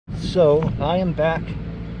So I am back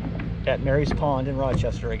at Mary's Pond in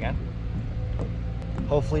Rochester again,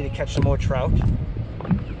 hopefully to catch some more trout,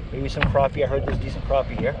 maybe some crappie. I heard there's decent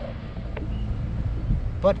crappie here,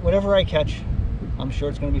 but whatever I catch, I'm sure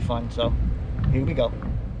it's going to be fun. So here we go.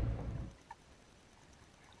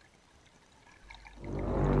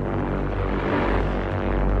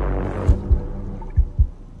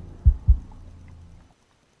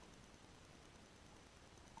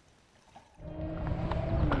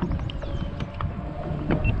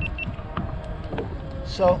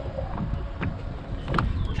 So,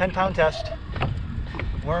 10-pound test,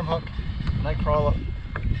 worm hook, night crawler,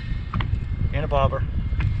 and a bobber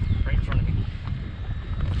right in front of me.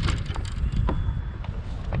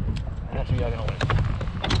 And that's what you're gonna win.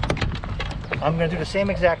 I'm gonna do the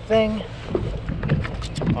same exact thing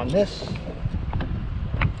on this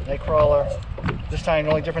night crawler. This time,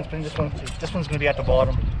 the only difference between this one's gonna be at the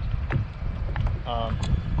bottom.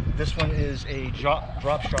 This one is a drop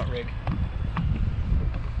shot rig.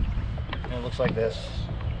 And it looks like this.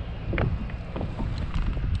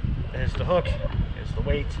 There's the hook, there's the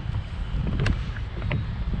weight,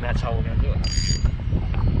 and that's how we're going to do it.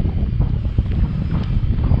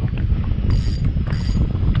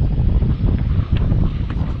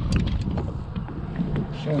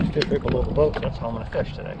 Showing fish right below the boat, so that's how I'm going to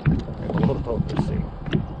fish today. Right below the boat, let's see.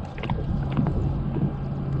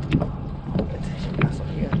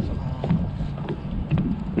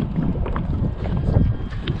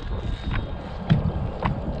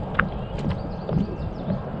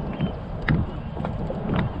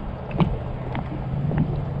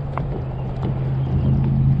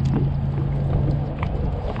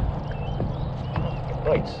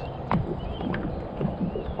 Bites.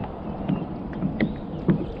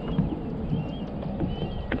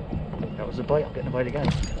 That was a bite. I'm getting a bite again.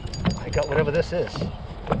 I got whatever this is.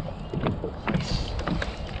 Nice.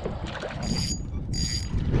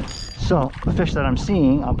 So the fish that I'm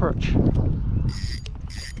seeing on perch.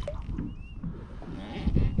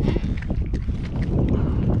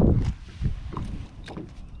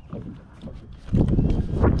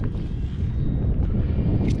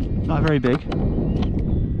 Not very big.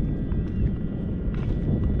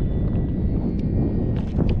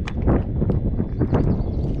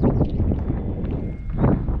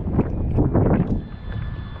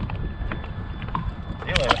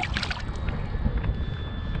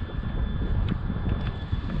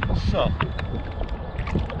 So,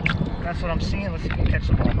 that's what I'm seeing. Let's see if we can catch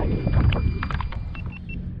some more.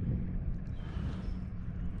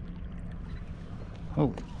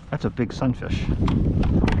 Oh, that's a big sunfish.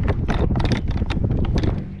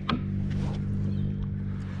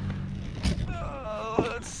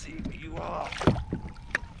 Let's see who you are.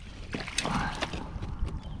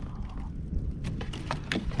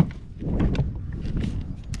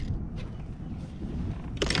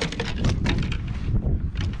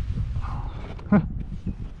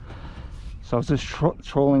 So I was just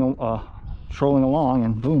trolling along,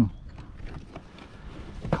 and boom,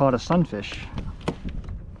 caught a sunfish.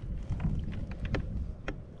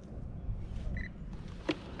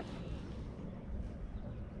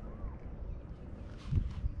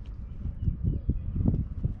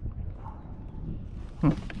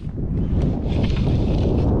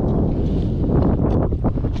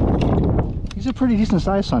 He's a pretty decent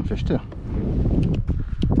sized sunfish too.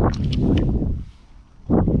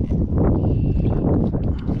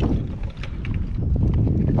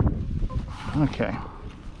 Okay.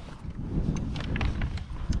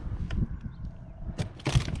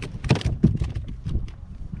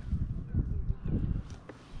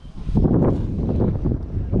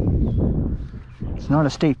 It's not a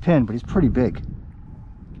state pin, but he's pretty big.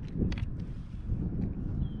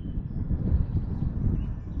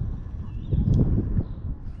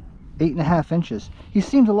 Eight and a half inches. He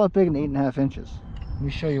seems a lot bigger than 8.5 inches. Let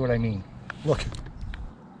me show you what I mean. Look.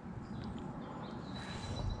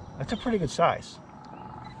 That's a pretty good size.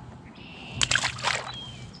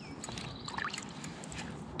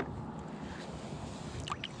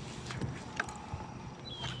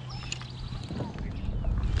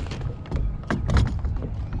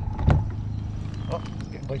 Oh,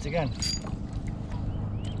 getting bites again.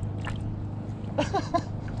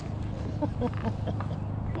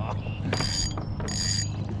 Wow.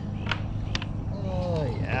 Oh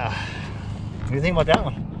yeah. What do you think about that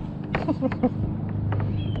one?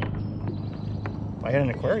 If I had an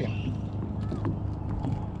aquarium,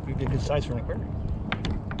 it would be a good size for an aquarium.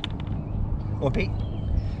 Or bait.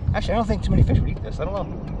 Actually, I don't think too many fish would eat this. I don't know.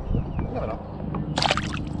 You never know.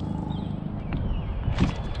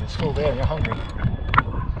 It's still there and you're hungry.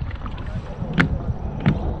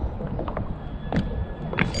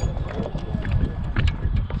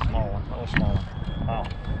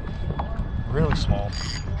 small.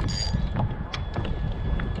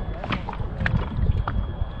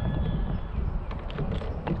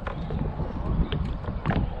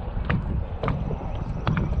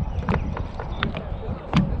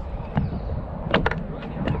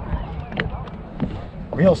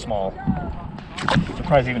 Real small.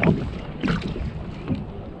 Surprised even hooked.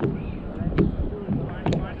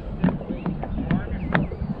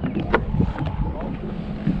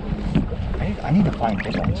 I need to find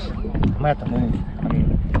big ones. I might have to move. I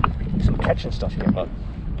mean, some catching stuff here, but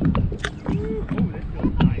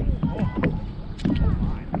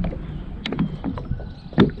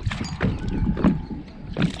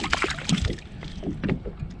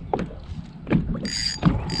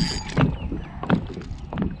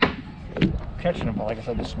catching them, but like I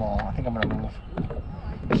said, they're small. I think I'm gonna move.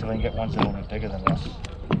 See if I can get ones that are a little bit bigger than this.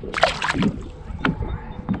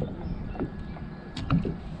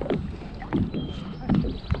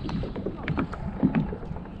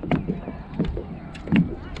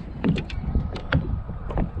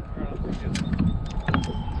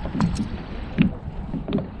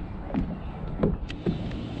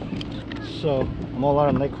 So I'm all out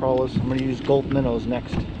of night crawlers. I'm going to use gulp minnows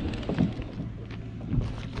next.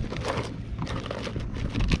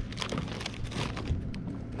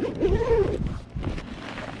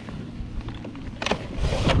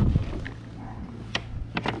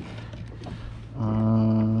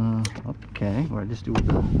 Okay, what did I just do with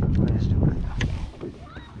the? What did I just do with it?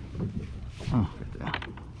 Oh, right there.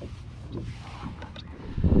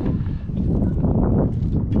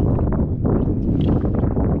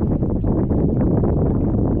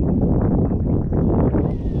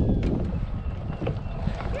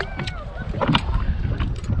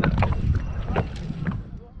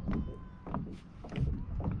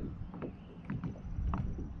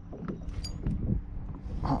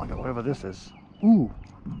 Oh, I got whatever this is. Ooh,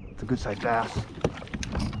 it's a good sized bass.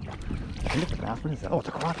 I think it's a bass. What is that? Oh, it's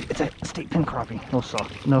a crappie. It's a state pin crappie. No saw.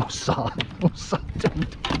 No saw. No saw.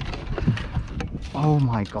 Oh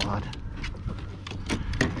my god.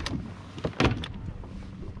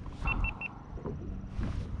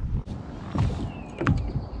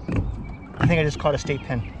 I think I just caught a state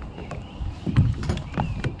pin.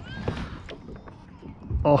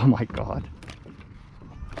 Oh my god.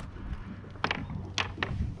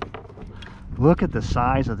 Look at the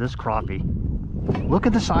size of this crappie. Look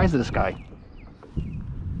at the size of this guy.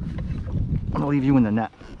 I'm gonna leave you in the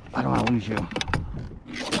net. I don't want to lose you.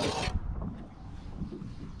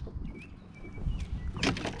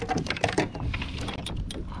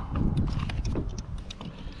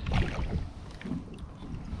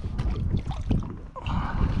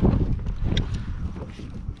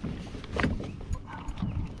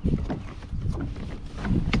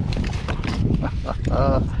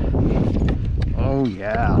 Oh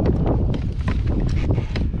yeah.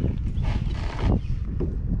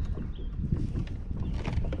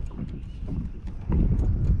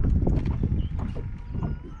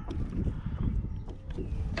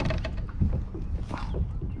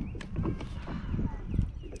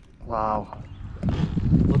 Wow.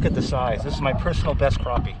 Look at the size. This is my personal best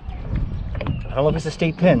crappie. I don't know if it's a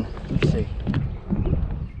state pin. Let's see.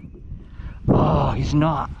 Oh, he's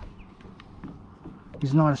not.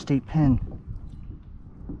 He's not a state pin.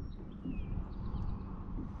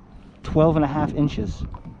 12.5 inches.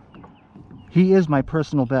 He is my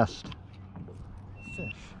personal best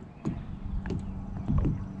fish.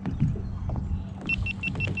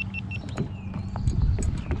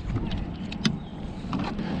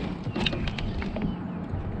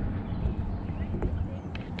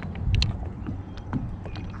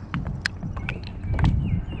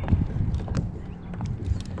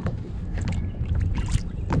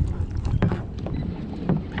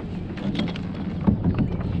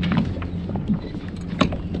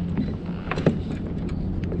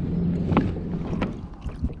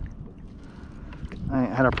 I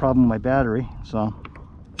had a problem with my battery, so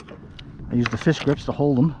I used the fish grips to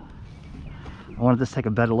hold them. I wanted to take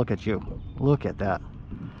a better look at you. Look at that.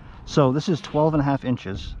 So this is 12.5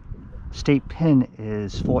 inches. State pin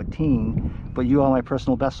is 14, but you are my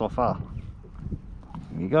personal best so far.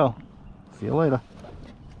 Here you go. See you later.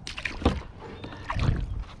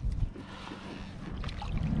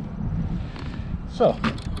 So,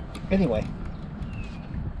 anyway,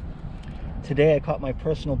 today I caught my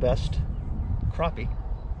personal best crappie.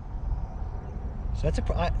 So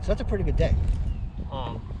that's a pretty good day.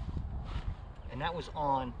 And that was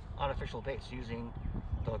on artificial baits using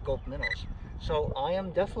the gulp minnows. So I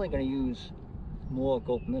am definitely going to use more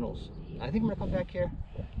gulp minnows. I think I'm going to come back here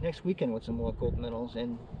next weekend with some more gulp minnows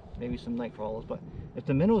and maybe some night crawlers. But if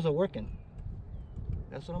the minnows are working,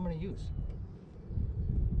 that's what I'm going to use.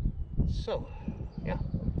 So, yeah.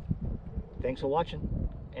 Thanks for watching,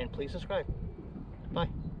 and please subscribe.